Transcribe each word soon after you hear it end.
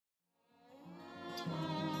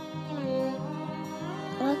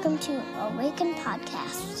welcome to Awaken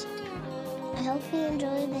Podcast. I hope you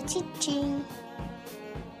enjoy the teaching.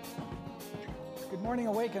 Good morning,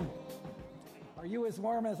 Awaken. Are you as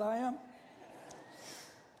warm as I am?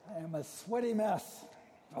 I am a sweaty mess.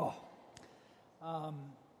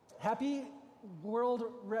 Happy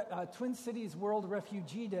Twin Cities World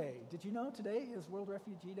Refugee Day. Did you know today is World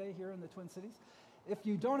Refugee Day here in the Twin Cities? If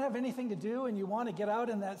you don't have anything to do and you want to get out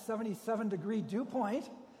in that 77-degree dew point,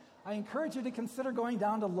 I encourage you to consider going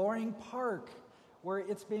down to Loring Park, where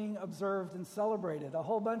it's being observed and celebrated. A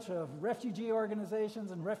whole bunch of refugee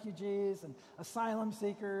organizations and refugees and asylum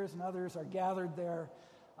seekers and others are gathered there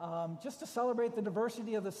just to celebrate the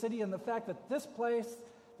diversity of the city and the fact that this place,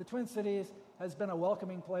 the Twin Cities, has been a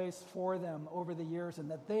welcoming place for them over the years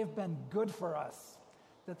and that they've been good for us,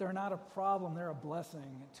 that they're not a problem, they're a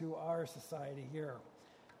blessing to our society here.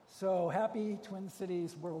 So happy Twin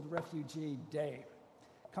Cities World Refugee Day.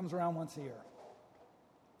 Comes around once a year.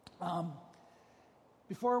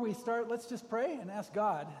 Before we start, let's just pray and ask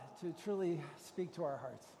God to truly speak to our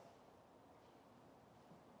hearts.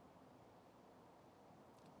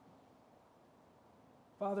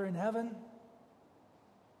 Father in heaven,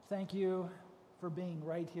 thank you for being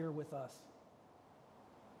right here with us.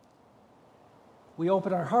 We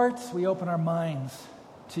open our hearts, we open our minds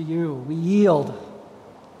to you. We yield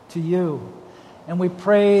to you. And we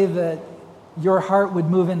pray that your heart would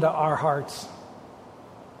move into our hearts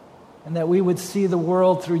and that we would see the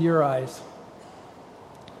world through your eyes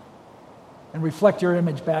and reflect your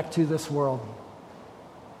image back to this world.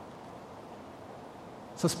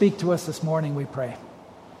 So speak to us this morning, we pray.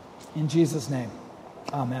 In Jesus' name,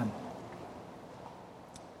 amen.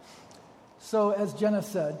 So as Jenna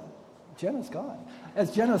said, Jenna's gone.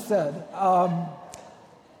 As Jenna said, I've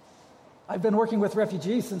been working with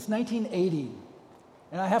refugees since 1980.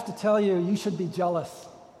 And I have to tell you, you should be jealous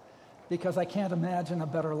because I can't imagine a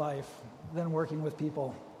better life than working with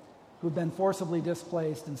people who've been forcibly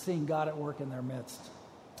displaced and seeing God at work in their midst.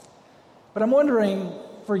 But I'm wondering,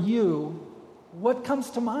 for you, what comes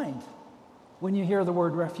to mind when you hear the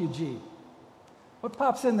word refugee? What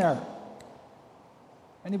pops in there?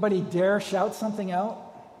 Anybody dare shout something out?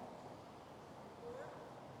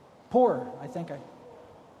 Poor,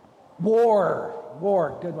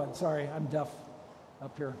 War, good one. Sorry, I'm deaf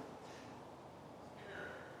up here.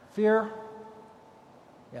 Fear?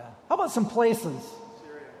 Yeah. How about some places?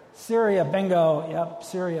 Syria, bingo. Yep,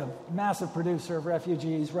 Syria, massive producer of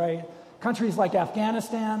refugees, right? Countries like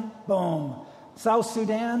Afghanistan, boom. South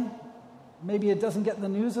Sudan, maybe it doesn't get in the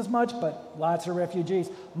news as much, but lots of refugees.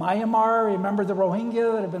 Myanmar, remember the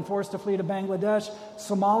Rohingya that have been forced to flee to Bangladesh?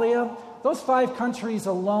 Somalia. Those 5 countries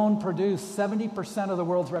alone produce 70% of the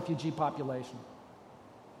world's refugee population.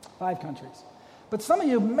 5 countries. But some of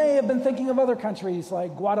you may have been thinking of other countries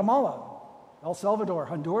like Guatemala, El Salvador,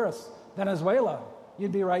 Honduras, Venezuela.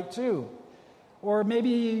 You'd be right too. Or maybe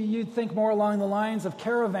you'd think more along the lines of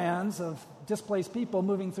caravans of displaced people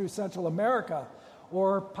moving through Central America,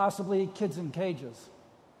 or possibly kids in cages.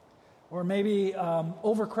 Or maybe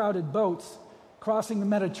overcrowded boats crossing the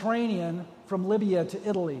Mediterranean from Libya to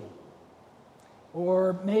Italy.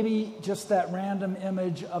 Or maybe just that random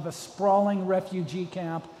image of a sprawling refugee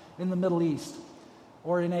camp in the Middle East,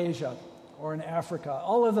 or in Asia, or in Africa.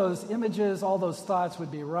 All of those images, all those thoughts would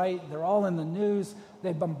be right. They're all in the news.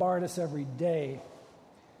 They bombard us every day.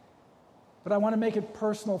 But I want to make it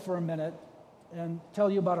personal for a minute and tell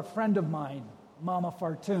you about a friend of mine, Mama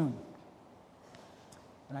Fartoon.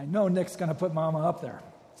 And I know Nick's going to put Mama up there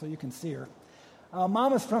so you can see her.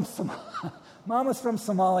 Mama's from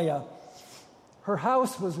Somalia. Her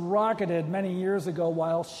house was rocketed many years ago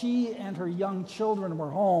while she and her young children were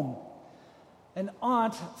home. An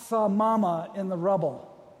aunt saw Mama in the rubble,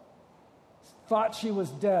 thought she was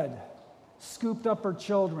dead, scooped up her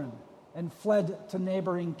children, and fled to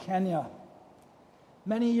neighboring Kenya.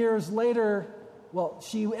 Many years later,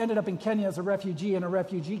 she ended up in Kenya as a refugee in a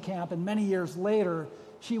refugee camp, and many years later,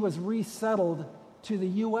 she was resettled to the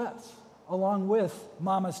U.S. along with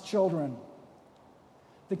Mama's children.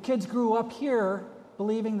 The kids grew up here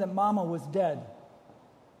believing that Mama was dead,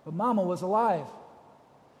 but Mama was alive.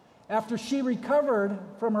 After she recovered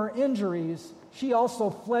from her injuries, she also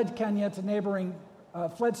fled Somalia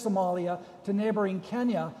to neighboring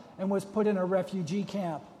Kenya and was put in a refugee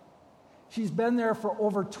camp. She's been there for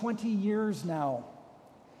over 20 years now.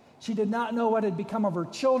 She did not know what had become of her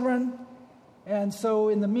children, and so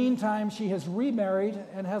in the meantime, she has remarried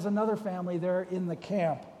and has another family there in the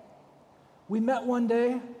camp. We met one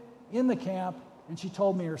day in the camp, and she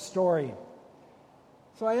told me her story.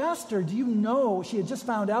 So I asked her, do you know, she had just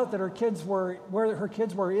found out that her kids were, where her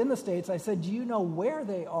kids were in the States. I said, do you know where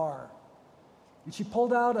they are? And she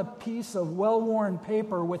pulled out a piece of well-worn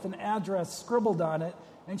paper with an address scribbled on it,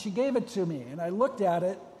 and she gave it to me. And I looked at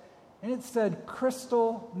it, and it said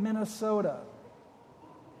Crystal, Minnesota.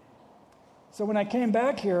 So when I came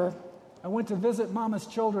back here, I went to visit Mama's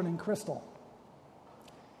children in Crystal.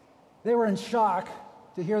 They were in shock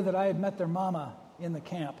to hear that I had met their mama in the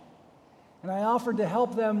camp. And I offered to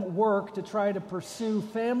help them work to try to pursue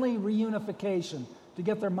family reunification to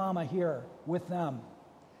get their mama here with them.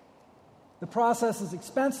 The process is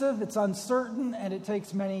expensive, it's uncertain, and it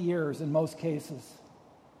takes many years in most cases.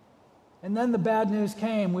 And then the bad news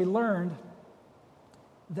came. We learned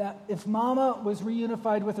that if Mama was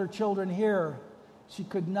reunified with her children here, she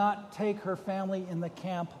could not take her family in the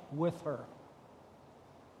camp with her.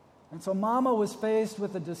 And so Mama was faced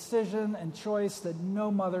with a decision and choice that no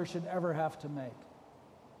mother should ever have to make.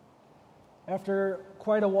 After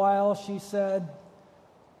quite a while, she said,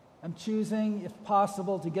 I'm choosing, if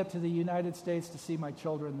possible, to get to the United States to see my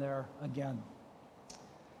children there again.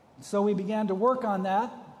 So we began to work on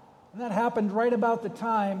that, and that happened right about the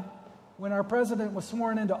time when our president was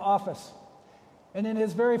sworn into office. And in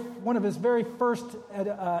one of his very first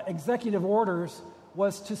executive orders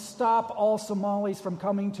was to stop all Somalis from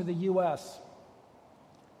coming to the U.S.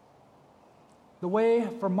 The way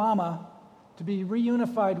for Mama to be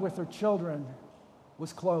reunified with her children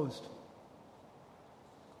was closed.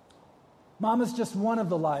 Mama's just one of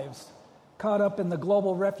the lives caught up in the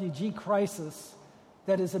global refugee crisis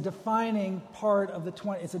that is a defining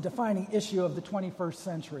it's a defining issue of the 21st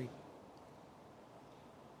century.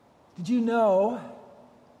 Did you know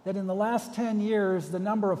that in the last 10 years, the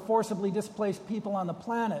number of forcibly displaced people on the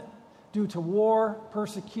planet due to war,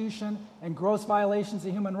 persecution, and gross violations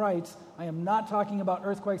of human rights, I am not talking about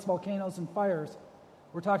earthquakes, volcanoes, and fires.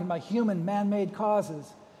 We're talking about human, man-made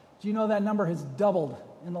causes. Do you know that number has doubled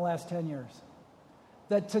in the last 10 years?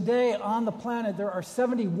 That today on the planet, there are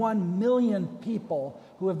 71 million people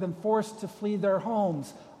who have been forced to flee their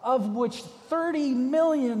homes, of which 30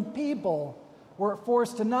 million people were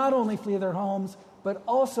forced to not only flee their homes, but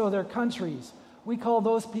also their countries. We call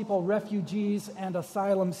those people refugees and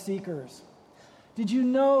asylum seekers. Did you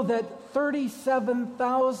know that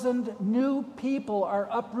 37,000 new people are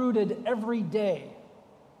uprooted every day?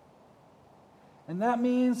 And that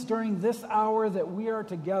means during this hour that we are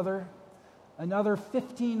together, another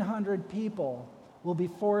 1,500 people will be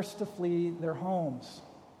forced to flee their homes.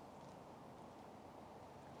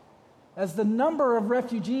 As the number of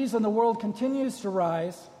refugees in the world continues to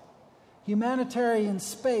rise, humanitarian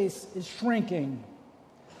space is shrinking.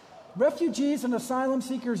 Refugees and asylum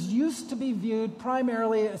seekers used to be viewed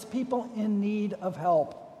primarily as people in need of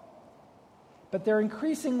help, but they're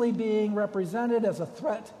increasingly being represented as a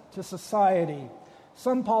threat to society.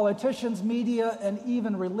 Some politicians, media, and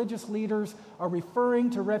even religious leaders are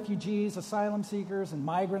referring to refugees, asylum seekers, and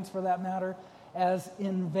migrants for that matter, as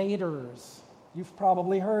invaders. You've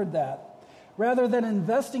probably heard that. Rather than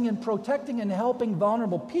investing in protecting and helping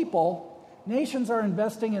vulnerable people, nations are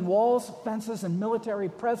investing in walls, fences, and military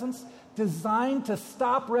presence designed to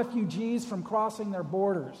stop refugees from crossing their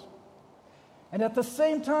borders. And at the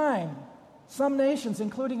same time, some nations,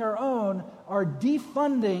 including our own, are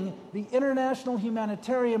defunding the international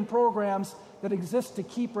humanitarian programs that exist to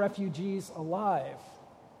keep refugees alive.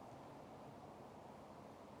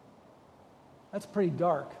 That's pretty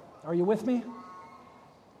dark. Are you with me?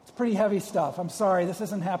 It's pretty heavy stuff. I'm sorry, this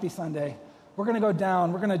isn't Happy Sunday. We're going to go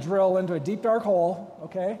down. We're going to drill into a deep, dark hole,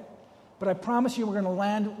 okay? But I promise you we're going to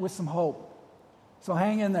land with some hope. So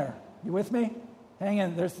hang in there. You with me? Hang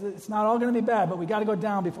in. It's not all going to be bad, but we got to go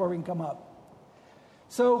down before we can come up.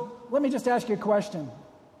 So let me just ask you a question.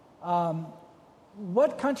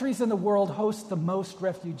 What countries in the world host the most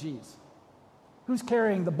refugees? Who's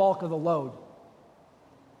carrying the bulk of the load?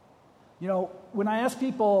 You know, when I ask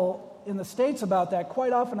people in the States about that,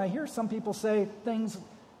 quite often I hear some people say things,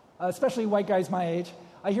 especially white guys my age,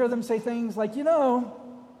 I hear them say things like, you know,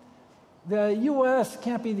 the U.S.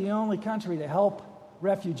 can't be the only country to help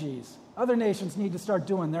refugees. Other nations need to start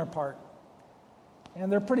doing their part.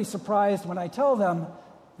 And they're pretty surprised when I tell them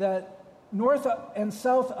that North and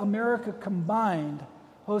South America combined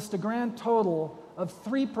host a grand total of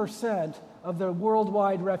 3% of the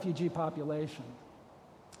worldwide refugee population.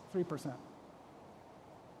 3%.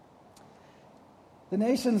 The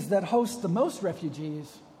nations that host the most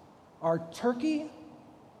refugees are Turkey,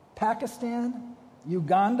 Pakistan,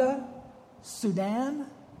 Uganda, Sudan,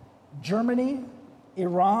 Germany,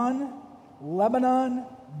 Iran, Lebanon,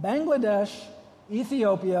 Bangladesh,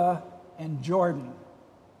 Ethiopia, and Jordan.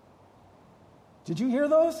 Did you hear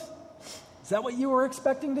those? Is that what you were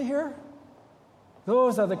expecting to hear?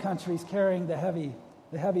 Those are the countries carrying the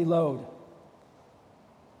heavy load.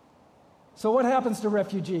 So what happens to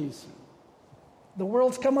refugees? The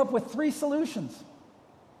world's come up with 3 solutions.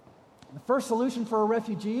 The first solution for a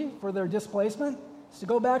refugee, for their displacement, is to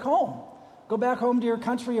go back home. Go back home to your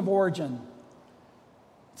country of origin.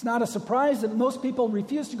 It's not a surprise that most people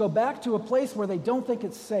refuse to go back to a place where they don't think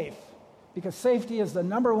it's safe, because safety is the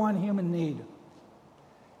number one human need.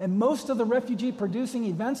 And most of the refugee-producing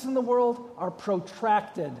events in the world are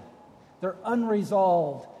protracted. They're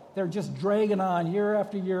unresolved. They're just dragging on year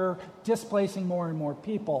after year, displacing more and more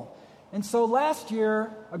people. And so last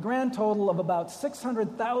year, a grand total of about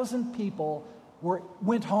 600,000 people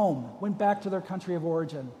went home, went back to their country of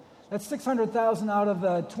origin. That's 600,000 out of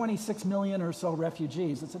the 26 million or so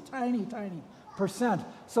refugees. It's a tiny, tiny percent.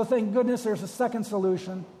 So thank goodness there's a second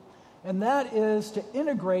solution, and that is to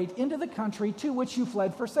integrate into the country to which you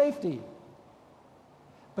fled for safety.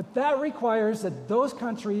 But that requires that those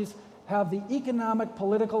countries have the economic,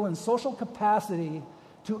 political, and social capacity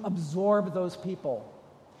to absorb those people.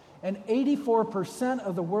 And 84%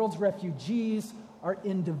 of the world's refugees are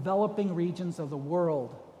in developing regions of the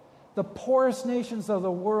world. The poorest nations of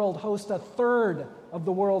the world host a third of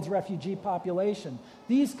the world's refugee population.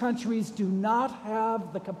 These countries do not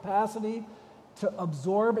have the capacity to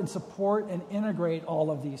absorb and support and integrate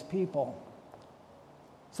all of these people.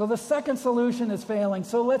 So the second solution is failing.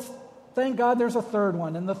 So thank God there's a third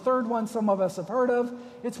one. And the third one some of us have heard of.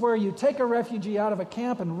 It's where you take a refugee out of a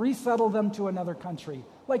camp and resettle them to another country,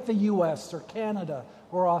 like the U.S. or Canada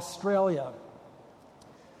or Australia.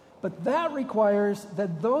 But that requires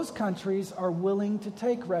that those countries are willing to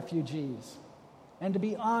take refugees. And to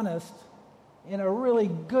be honest, in a really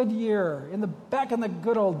good year, back in the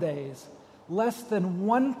good old days, less than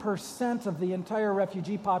 1% of the entire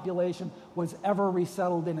refugee population was ever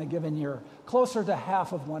resettled in a given year, closer to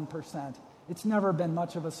half of 1%. It's never been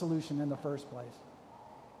much of a solution in the first place.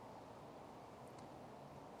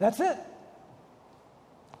 That's it.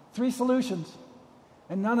 3 solutions,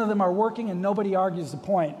 and none of them are working, and nobody argues the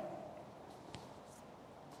point.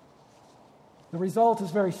 The result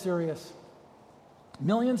is very serious.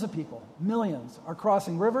 Millions of people, millions, are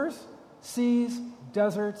crossing rivers, seas,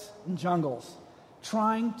 deserts, and jungles,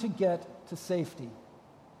 trying to get to safety.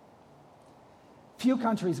 Few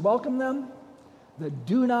countries welcome them. The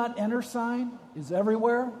do not enter sign is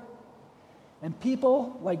everywhere. And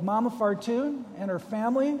people like Mama Fartoon and her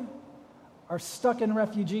family are stuck in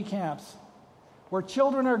refugee camps, where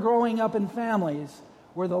children are growing up in families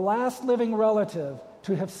where the last living relative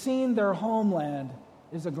to have seen their homeland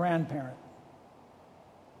is a grandparent.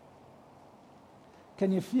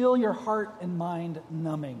 Can you feel your heart and mind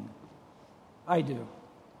numbing? I do.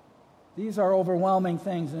 These are overwhelming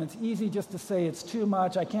things, and it's easy just to say it's too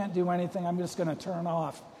much, I can't do anything, I'm just going to turn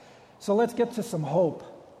off. So let's get to some hope,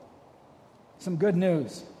 some good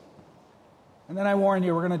news. And then I warn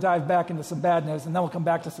you, we're going to dive back into some bad news, and then we'll come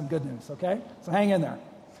back to some good news, okay? So hang in there.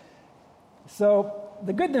 So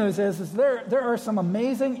the good news is there are some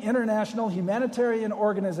amazing international humanitarian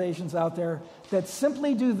organizations out there that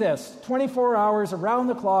simply do this 24 hours around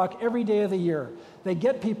the clock every day of the year. They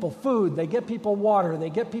get people food, they get people water, they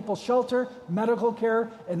get people shelter, medical care,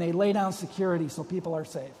 and they lay down security so people are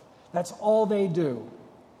safe. That's all they do.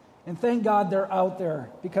 And thank God they're out there,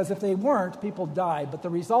 because if they weren't, people die. But the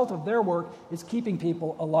result of their work is keeping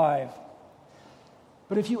people alive.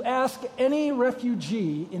 But if you ask any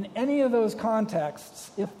refugee in any of those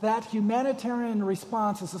contexts if that humanitarian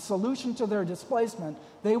response is a solution to their displacement,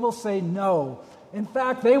 they will say no. In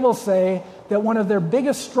fact, they will say that one of their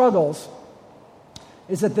biggest struggles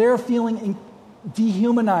is that they're feeling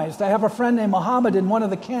dehumanized. I have a friend named Mohammed in one of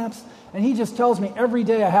the camps, and he just tells me every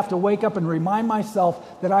day I have to wake up and remind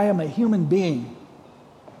myself that I am a human being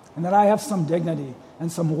and that I have some dignity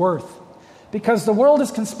and some worth, because the world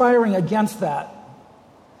is conspiring against that.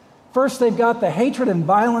 First, they've got the hatred and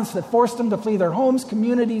violence that forced them to flee their homes,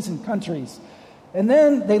 communities, and countries. And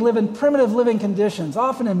then they live in primitive living conditions,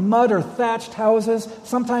 often in mud or thatched houses,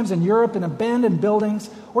 sometimes in Europe in abandoned buildings,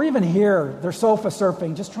 or even here, they're sofa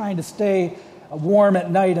surfing, just trying to stay warm at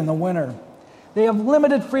night in the winter. They have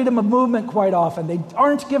limited freedom of movement quite often. They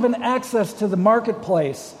aren't given access to the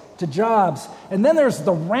marketplace, to jobs. And then there's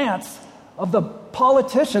the rants of the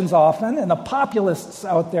politicians often, and the populists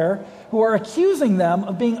out there, who are accusing them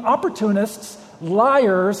of being opportunists,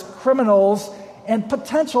 liars, criminals, and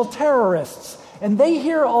potential terrorists. And they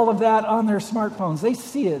hear all of that on their smartphones. They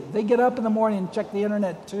see it. They get up in the morning and check the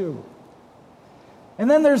internet too.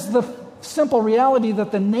 And then there's the simple reality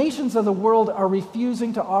that the nations of the world are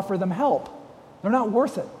refusing to offer them help. They're not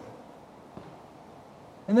worth it.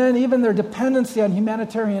 And then even their dependency on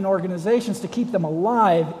humanitarian organizations to keep them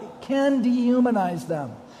alive can dehumanize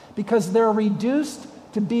them, because they're reduced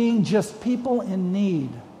to being just people in need,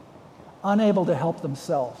 unable to help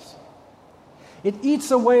themselves. It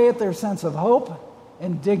eats away at their sense of hope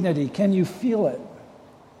and dignity. Can you feel it?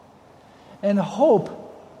 And hope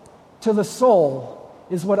to the soul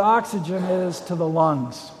is what oxygen is to the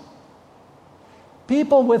lungs.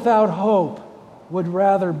 People without hope would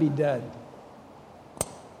rather be dead.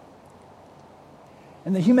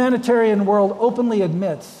 And the humanitarian world openly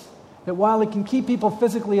admits that while it can keep people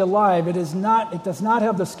physically alive, it does not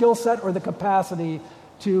have the skill set or the capacity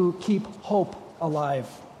to keep hope alive.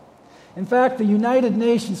 In fact, the United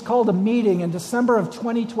Nations called a meeting in December of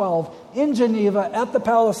 2012 in Geneva at the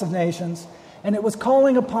Palace of Nations, and it was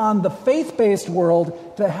calling upon the faith-based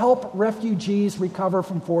world to help refugees recover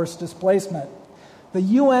from forced displacement. The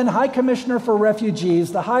UN High Commissioner for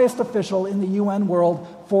Refugees, the highest official in the UN world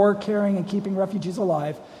for caring and keeping refugees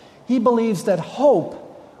alive, he believes that hope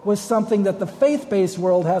was something that the faith-based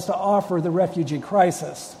world has to offer the refugee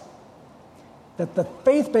crisis. That the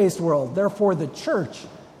faith-based world, therefore the church,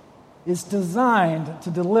 is designed to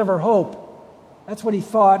deliver hope. That's what he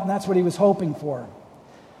thought, and that's what he was hoping for.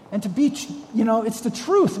 And to be, it's the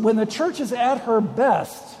truth. When the church is at her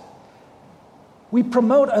best, we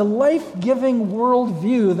promote a life-giving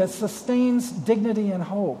worldview that sustains dignity and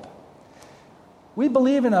hope. We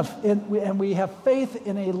believe and we have faith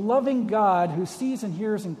in a loving God who sees and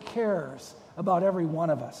hears and cares about every one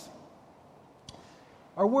of us.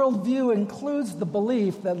 Our worldview includes the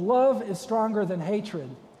belief that love is stronger than hatred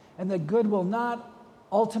and that good will not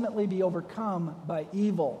ultimately be overcome by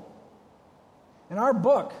evil. In our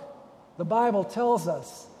book, the Bible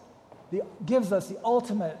gives us the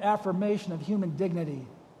ultimate affirmation of human dignity,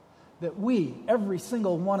 that we, every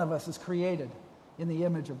single one of us, is created in the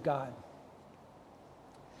image of God.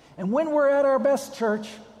 And when we're at our best, church,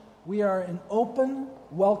 we are an open,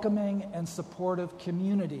 welcoming, and supportive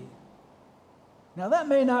community. Now, that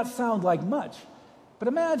may not sound like much, but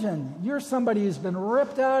imagine you're somebody who's been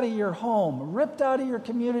ripped out of your home, ripped out of your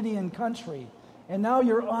community and country, and now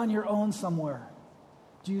you're on your own somewhere.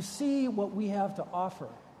 Do you see what we have to offer?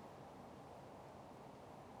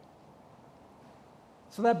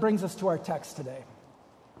 So that brings us to our text today.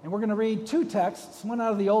 And we're going to read two texts, one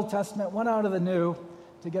out of the Old Testament, one out of the New,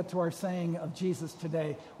 to get to our saying of Jesus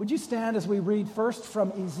today. Would you stand as we read first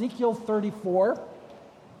from Ezekiel 34?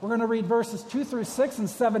 We're going to read verses 2 through 6 and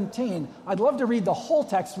 17. I'd love to read the whole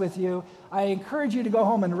text with you. I encourage you to go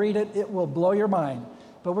home and read it. It will blow your mind.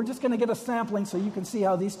 But we're just going to get a sampling so you can see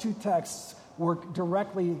how these two texts work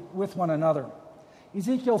directly with one another.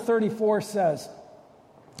 Ezekiel 34 says,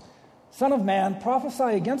 "Son of man,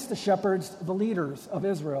 prophesy against the shepherds, the leaders of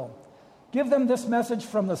Israel. Give them this message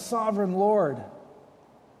from the sovereign Lord.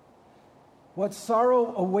 What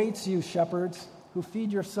sorrow awaits you, shepherds, who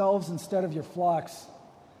feed yourselves instead of your flocks.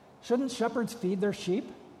 Shouldn't shepherds feed their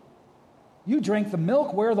sheep? You drink the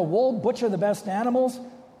milk, wear the wool, butcher the best animals,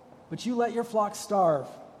 but you let your flock starve.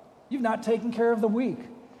 You've not taken care of the weak.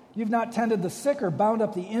 You've not tended the sick or bound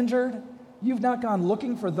up the injured. You've not gone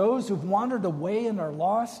looking for those who've wandered away and are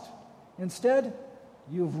lost. Instead,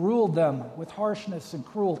 you've ruled them with harshness and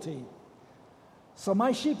cruelty. So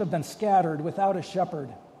my sheep have been scattered without a shepherd,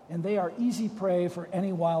 and they are easy prey for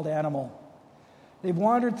any wild animal. They've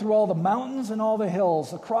wandered through all the mountains and all the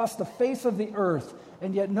hills, across the face of the earth,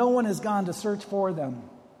 and yet no one has gone to search for them.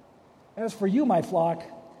 As for you, my flock,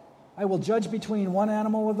 I will judge between one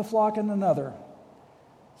animal of the flock and another,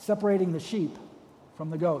 separating the sheep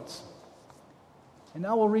from the goats." And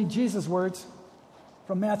now we'll read Jesus' words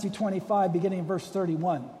from Matthew 25, beginning in verse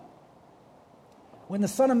 31. "When the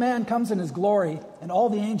Son of Man comes in his glory, and all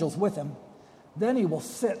the angels with him, then he will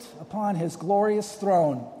sit upon his glorious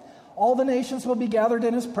throne. All the nations will be gathered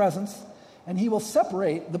in his presence, and he will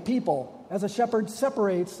separate the people as a shepherd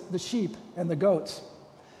separates the sheep and the goats.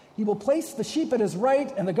 He will place the sheep at his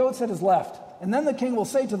right and the goats at his left. And then the king will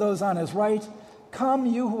say to those on his right, 'Come,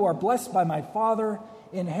 you who are blessed by my Father,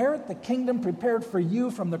 inherit the kingdom prepared for you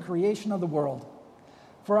from the creation of the world.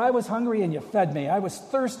 For I was hungry and you fed me. I was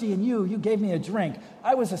thirsty and you gave me a drink.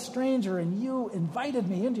 I was a stranger and you invited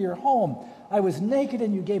me into your home. I was naked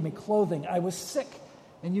and you gave me clothing. I was sick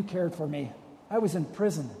and you cared for me. I was in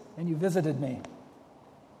prison and you visited me.'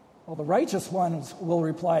 Well, the righteous ones will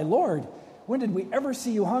reply, 'Lord, when did we ever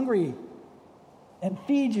see you hungry and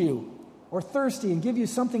feed you, or thirsty and give you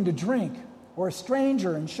something to drink, or a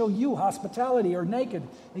stranger and show you hospitality, or naked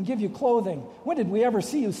and give you clothing? When did we ever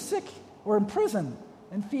see you sick or in prison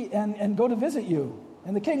and go to visit you?'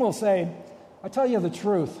 And the king will say, 'I tell you the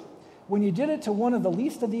truth. When you did it to one of the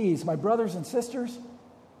least of these, my brothers and sisters,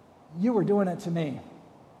 you were doing it to me.'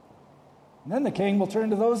 And then the king will turn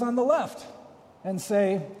to those on the left and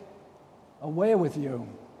say, Away with you,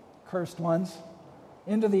 cursed ones,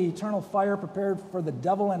 into the eternal fire prepared for the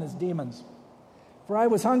devil and his demons. For I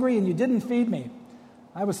was hungry, and you didn't feed me.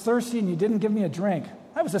 I was thirsty, and you didn't give me a drink.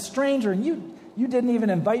 I was a stranger, and you didn't even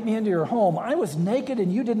invite me into your home. I was naked,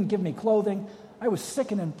 and you didn't give me clothing. I was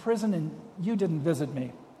sick and in prison, and you didn't visit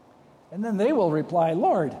me. And then they will reply,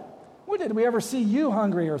 Lord, when did we ever see you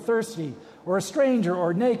hungry or thirsty, or a stranger,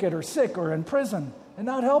 or naked, or sick, or in prison, and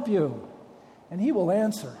not help you? And he will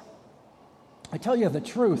answer, I tell you the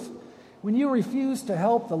truth. When you refuse to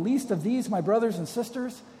help the least of these, my brothers and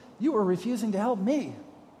sisters, you are refusing to help me.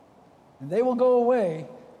 And they will go away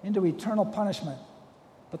into eternal punishment,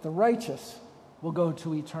 but the righteous will go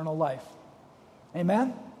to eternal life.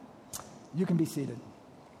 Amen? You can be seated.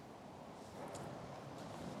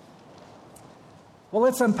 Well,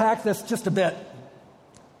 let's unpack this just a bit.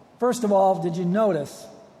 First of all, did you notice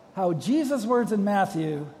how Jesus' words in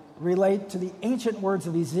Matthew relate to the ancient words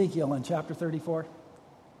of Ezekiel in chapter 34?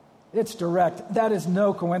 It's direct. That is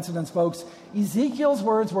no coincidence, folks. Ezekiel's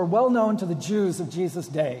words were well known to the Jews of Jesus'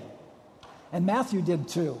 day, and Matthew did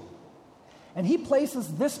too. And he places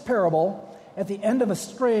this parable at the end of a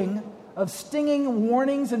string of stinging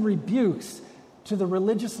warnings and rebukes to the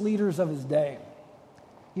religious leaders of his day.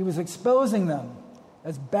 He was exposing them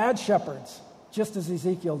as bad shepherds, just as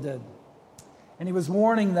Ezekiel did. And he was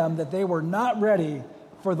warning them that they were not ready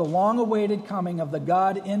for the long-awaited coming of the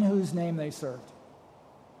God in whose name they served.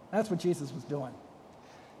 That's what Jesus was doing.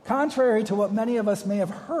 Contrary to what many of us may have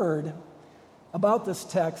heard about this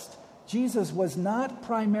text, Jesus was not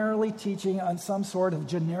primarily teaching on some sort of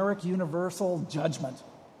generic universal judgment,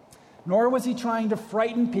 nor was he trying to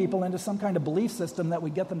frighten people into some kind of belief system that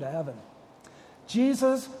would get them to heaven.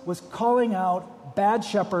 Jesus was calling out bad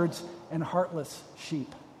shepherds and heartless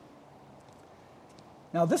sheep.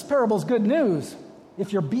 Now, this parable is good news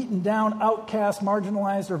if you're beaten down, outcast,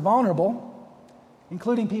 marginalized, or vulnerable,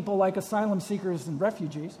 including people like asylum seekers and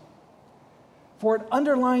refugees, for it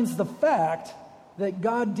underlines the fact that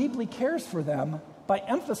God deeply cares for them by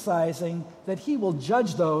emphasizing that he will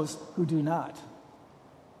judge those who do not.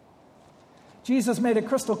 Jesus made it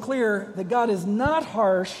crystal clear that God is not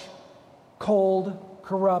harsh, cold,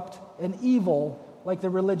 corrupt, and evil like the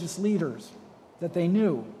religious leaders that they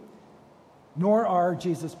knew, nor are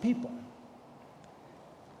Jesus' people.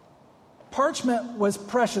 Parchment was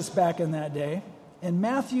precious back in that day, and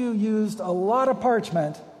Matthew used a lot of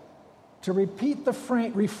parchment to repeat the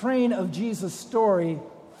refrain of Jesus' story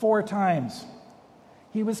 4 times.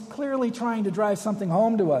 He was clearly trying to drive something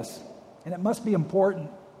home to us, and it must be important.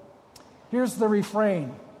 Here's the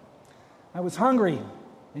refrain. I was hungry,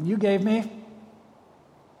 and you gave me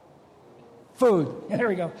food. There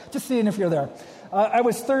we go. Just seeing if you're there. I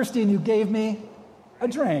was thirsty, and you gave me a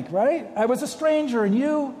drink, right? I was a stranger, and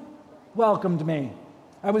you welcomed me.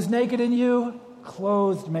 I was naked, and you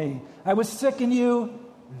clothed me. I was sick, and you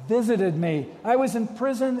visited me. I was in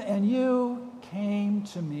prison, and you came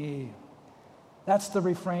to me. That's the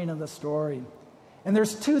refrain of the story. And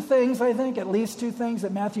there's 2 things, I think, at least 2 things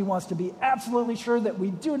that Matthew wants to be absolutely sure that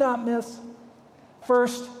we do not miss.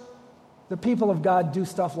 First, the people of God do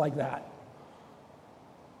stuff like that.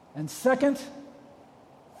 And second,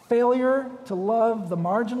 failure to love the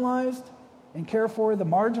marginalized and care for the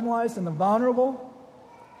marginalized and the vulnerable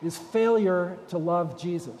is failure to love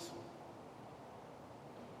Jesus.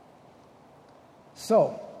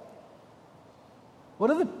 So, what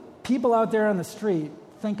do the people out there on the street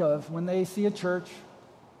think of when they see a church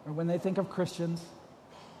or when they think of Christians?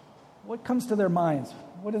 What comes to their minds?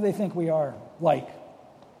 What do they think we are like?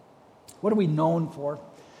 What are we known for?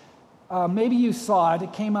 Maybe you saw it.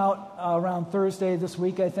 It came out around Thursday this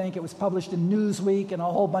week, I think. It was published in Newsweek and a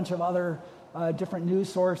whole bunch of other different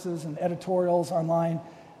news sources and editorials online.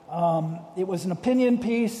 It was an opinion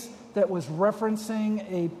piece that was referencing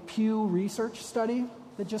a Pew Research study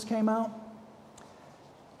that just came out.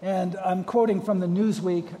 And I'm quoting from the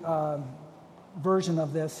Newsweek version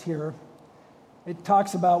of this here. It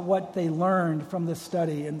talks about what they learned from this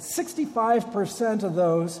study. And 65% of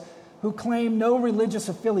those who claim no religious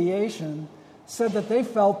affiliation said that they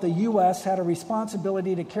felt the U.S. had a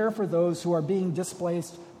responsibility to care for those who are being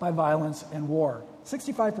displaced by violence and war.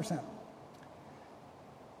 65%.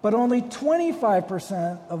 But only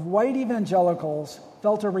 25% of white evangelicals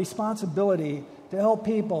felt a responsibility to help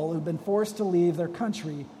people who've been forced to leave their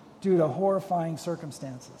country due to horrifying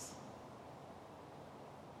circumstances.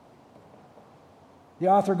 The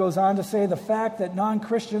author goes on to say the fact that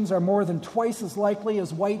non-Christians are more than twice as likely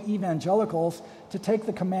as white evangelicals to take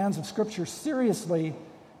the commands of Scripture seriously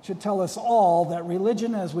should tell us all that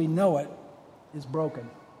religion as we know it is broken.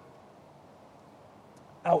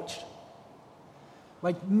 Ouch.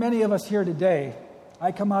 Like many of us here today,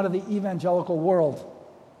 I come out of the evangelical world,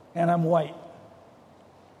 and I'm white,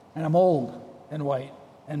 and I'm old and white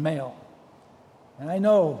and male. And I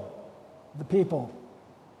know the people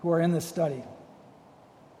who are in this study.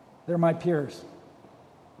 They're my peers.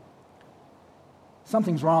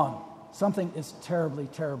 Something's wrong. Something is terribly,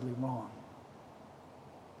 terribly wrong.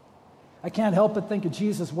 I can't help but think of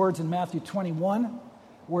Jesus' words in Matthew 21,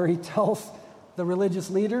 where he tells the religious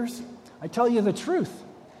leaders, I tell you the truth,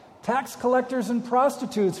 tax collectors and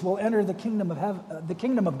prostitutes will enter the kingdom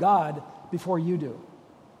of God before you do.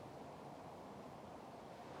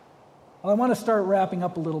 Well, I want to start wrapping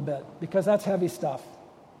up a little bit because that's heavy stuff.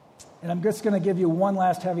 And I'm just going to give you one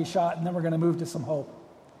last heavy shot, and then we're going to move to some hope.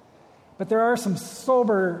 But there are some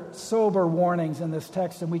sober warnings in this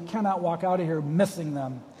text, and we cannot walk out of here missing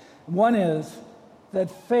them. One is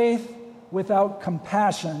that faith without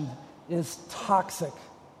compassion is toxic.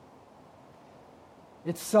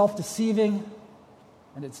 It's self-deceiving,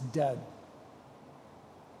 and it's dead.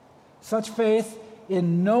 Such faith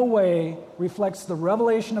in no way reflects the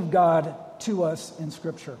revelation of God to us in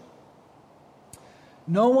Scripture.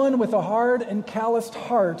 No one with a hard and calloused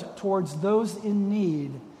heart towards those in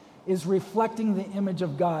need is reflecting the image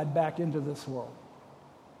of God back into this world.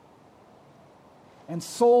 And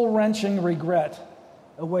soul-wrenching regret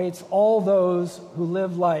awaits all those who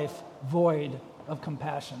live life void of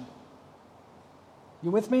compassion.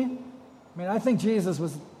 You with me? I mean, I think Jesus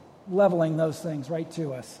was leveling those things right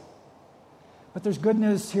to us. But there's good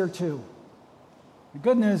news here too. The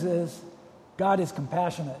good news is God is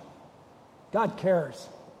compassionate. God cares.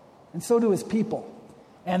 And so do his people.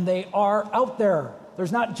 And they are out there.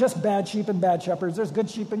 There's not just bad sheep and bad shepherds. There's good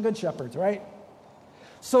sheep and good shepherds, right?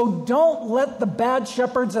 So don't let the bad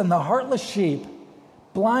shepherds and the heartless sheep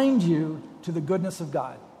blind you to the goodness of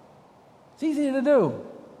God. It's easy to do.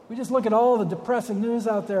 We just look at all the depressing news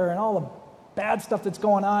out there and all the bad stuff that's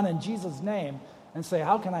going on in Jesus' name and say,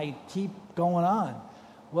 how can I keep going on?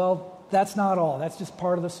 Well, that's not all. That's just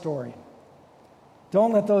part of the story.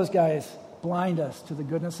 Don't let those guys blind us to the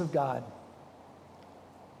goodness of God.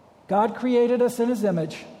 God created us in his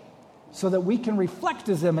image so that we can reflect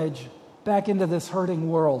his image back into this hurting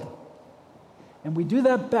world. And we do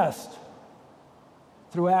that best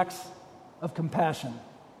through acts of compassion.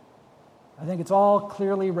 I think it's all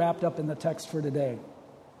clearly wrapped up in the text for today.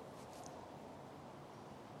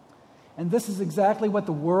 And this is exactly what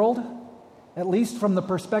the world, at least from the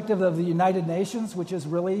perspective of the United Nations, which is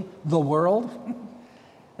really the world,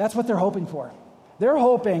 that's what they're hoping for. They're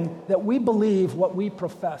hoping that we believe what we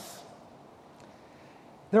profess.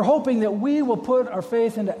 They're hoping that we will put our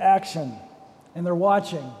faith into action, and they're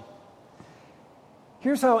watching.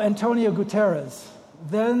 Here's how Antonio Guterres,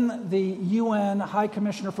 then the UN High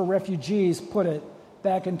Commissioner for Refugees, put it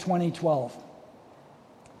back in 2012.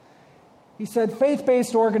 He said,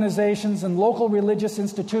 faith-based organizations and local religious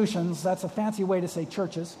institutions, that's a fancy way to say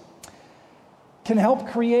churches, can help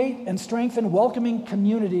create and strengthen welcoming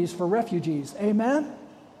communities for refugees. Amen?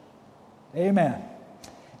 Amen.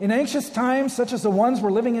 In anxious times such as the ones we're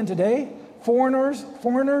living in today, foreigners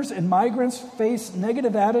and migrants face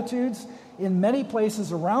negative attitudes in many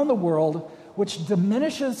places around the world, which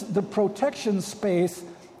diminishes the protection space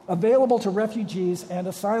available to refugees and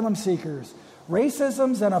asylum seekers.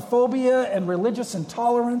 Racism, xenophobia, and religious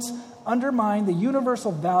intolerance undermine the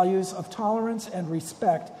universal values of tolerance and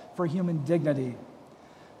respect for human dignity.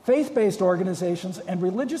 Faith-based organizations and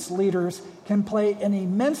religious leaders can play an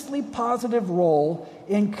immensely positive role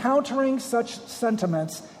in countering such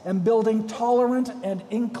sentiments and building tolerant and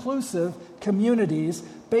inclusive communities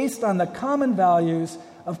based on the common values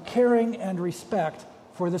of caring and respect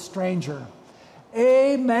for the stranger.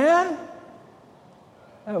 Amen?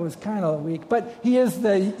 That was kind of weak, but he's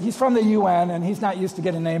from the UN and he's not used to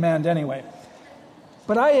getting amen anyway.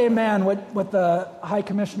 But I amen what the High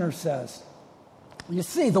Commissioner says. You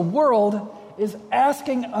see, the world is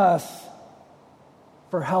asking us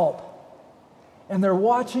for help. And they're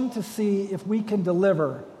watching to see if we can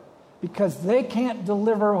deliver, because they can't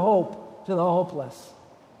deliver hope to the hopeless.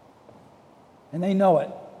 And they know it.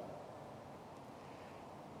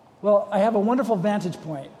 Well, I have a wonderful vantage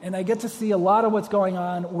point, and I get to see a lot of what's going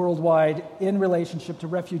on worldwide in relationship to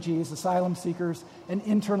refugees, asylum seekers, and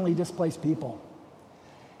internally displaced people.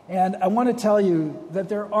 And I want to tell you that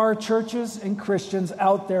there are churches and Christians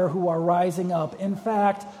out there who are rising up. In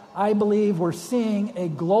fact, I believe we're seeing a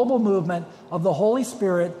global movement of the Holy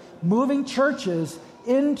Spirit moving churches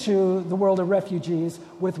into the world of refugees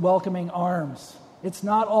with welcoming arms. It's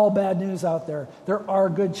not all bad news out there. There are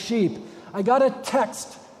good sheep. I got a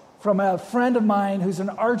text from a friend of mine who's an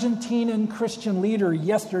Argentinian Christian leader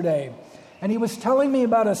yesterday. And he was telling me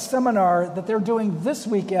about a seminar that they're doing this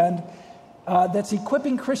weekend that's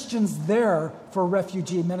equipping Christians there for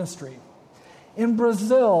refugee ministry. In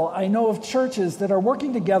Brazil, I know of churches that are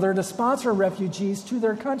working together to sponsor refugees to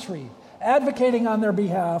their country, advocating on their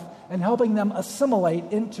behalf and helping them assimilate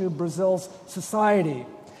into Brazil's society.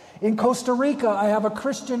 In Costa Rica, I have a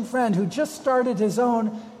Christian friend who just started his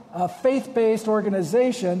own faith-based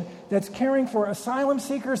organization that's caring for asylum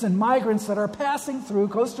seekers and migrants that are passing through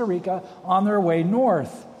Costa Rica on their way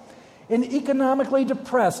north. In economically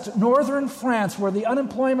depressed northern France, where the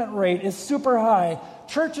unemployment rate is super high,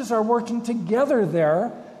 churches are working together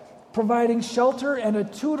there, providing shelter and a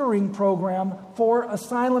tutoring program for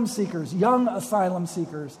asylum seekers, young asylum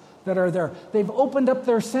seekers that are there. They've opened up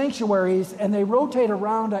their sanctuaries and they rotate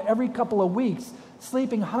around every couple of weeks,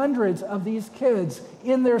 sleeping hundreds of these kids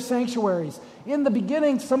in their sanctuaries. In the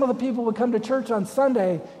beginning, some of the people would come to church on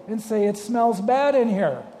Sunday and say, "It smells bad in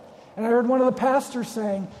here." And I heard one of the pastors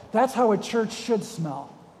saying, "That's how a church should smell."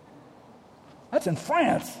 That's in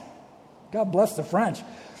France. God bless the French.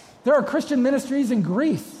 There are Christian ministries in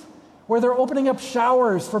Greece where they're opening up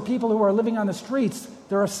showers for people who are living on the streets.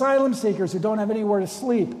 They're asylum seekers who don't have anywhere to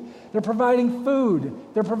sleep. They're providing food.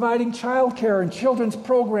 They're providing child care and children's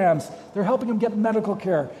programs. They're helping them get medical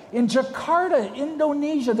care. In Jakarta,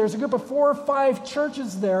 Indonesia, there's a group of 4 or 5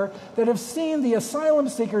 churches there that have seen the asylum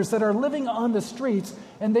seekers that are living on the streets,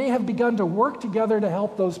 and they have begun to work together to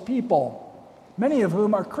help those people, many of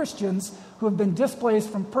whom are Christians who have been displaced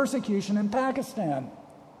from persecution in Pakistan.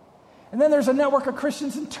 And then there's a network of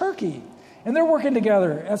Christians in Turkey, and they're working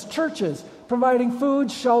together as churches, providing food,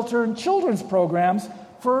 shelter, and children's programs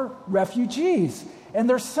for refugees. And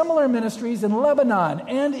there's similar ministries in Lebanon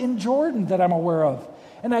and in Jordan that I'm aware of.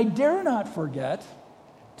 And I dare not forget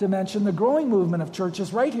to mention the growing movement of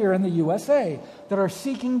churches right here in the USA that are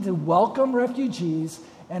seeking to welcome refugees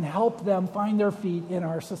and help them find their feet in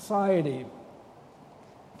our society.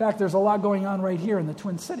 In fact, there's a lot going on right here in the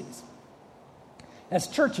Twin Cities. As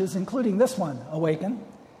churches, including this one, Awaken,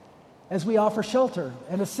 as we offer shelter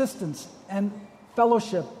and assistance and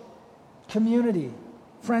fellowship, community,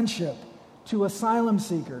 friendship to asylum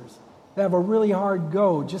seekers that have a really hard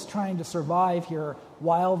go just trying to survive here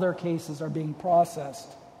while their cases are being processed.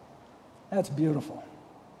 That's beautiful.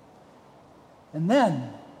 And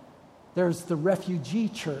then there's the refugee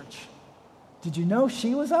church. Did you know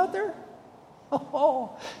she was out there?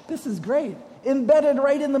 Oh, this is great. Embedded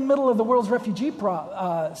right in the middle of the world's refugee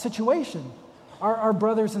situation are our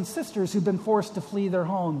brothers and sisters who've been forced to flee their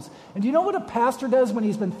homes. And do you know what a pastor does when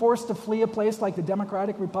he's been forced to flee a place like the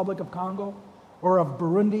Democratic Republic of Congo or of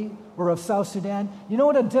Burundi or of South Sudan? You know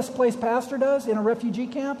what a displaced pastor does in a refugee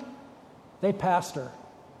camp? They pastor,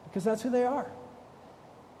 because that's who they are.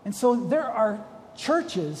 And so there are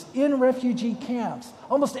churches in refugee camps.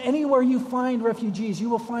 Almost anywhere you find refugees, you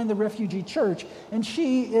will find the refugee church, and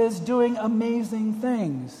she is doing amazing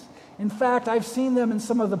things. In fact, I've seen them in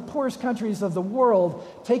some of the poorest countries of the world,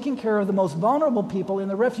 taking care of the most vulnerable people in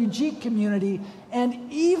the refugee community,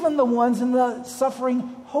 and even the ones in the suffering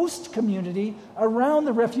host community around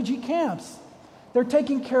the refugee camps. They're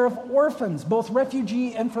taking care of orphans, both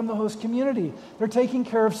refugee and from the host community. They're taking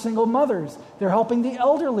care of single mothers. They're helping the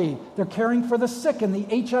elderly. They're caring for the sick and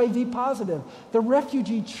the HIV positive. The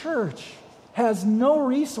refugee church has no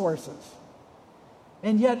resources,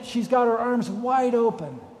 and yet she's got her arms wide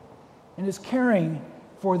open and is caring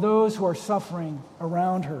for those who are suffering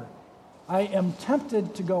around her. I am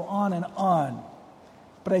tempted to go on,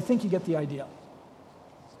 but I think you get the idea.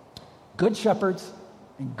 Good shepherds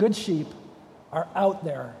and good sheep are out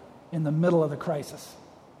there in the middle of the crisis.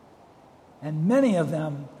 And many of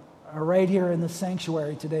them are right here in the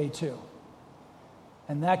sanctuary today too.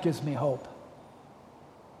 And that gives me hope.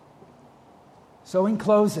 So in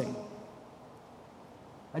closing,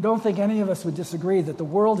 I don't think any of us would disagree that the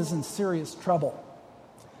world is in serious trouble.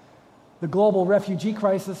 The global refugee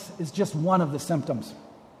crisis is just one of the symptoms.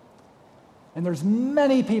 And there's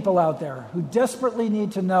many people out there who desperately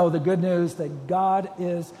need to know the good news that God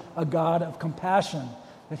is a God of compassion,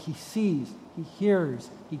 that He sees, He hears,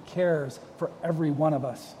 He cares for every one of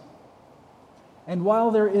us. And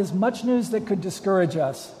while there is much news that could discourage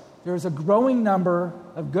us, there is a growing number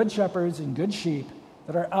of good shepherds and good sheep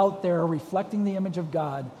that are out there reflecting the image of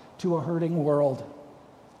God to a hurting world.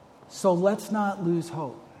 So let's not lose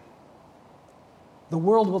hope. The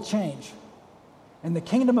world will change, and the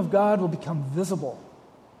kingdom of God will become visible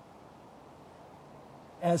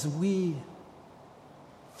as we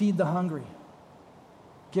feed the hungry,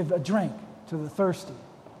 give a drink to the thirsty,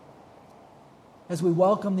 as we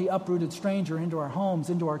welcome the uprooted stranger into our homes,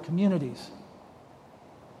 into our communities,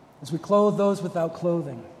 as we clothe those without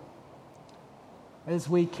clothing, as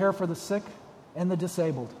we care for the sick and the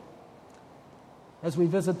disabled, as we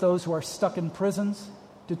visit those who are stuck in prisons,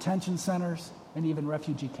 detention centers, and even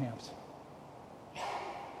refugee camps.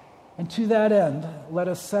 And to that end, let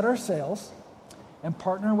us set our sails and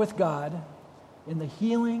partner with God in the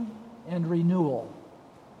healing and renewal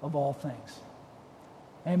of all things.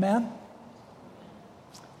 Amen?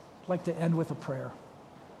 I'd like to end with a prayer.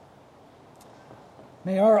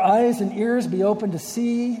 May our eyes and ears be open to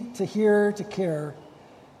see, to hear, to care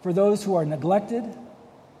for those who are neglected,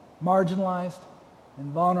 marginalized,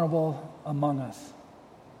 and vulnerable among us.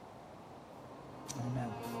 Amen.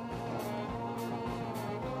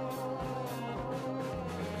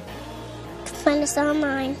 Find us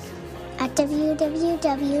online at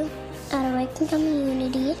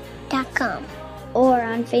www.awakencommunity.com or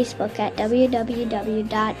on Facebook at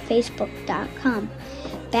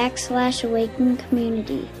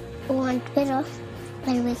www.facebook.com/awakencommunity or on Twitter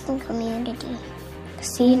at Awaken Community.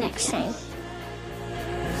 See you next time.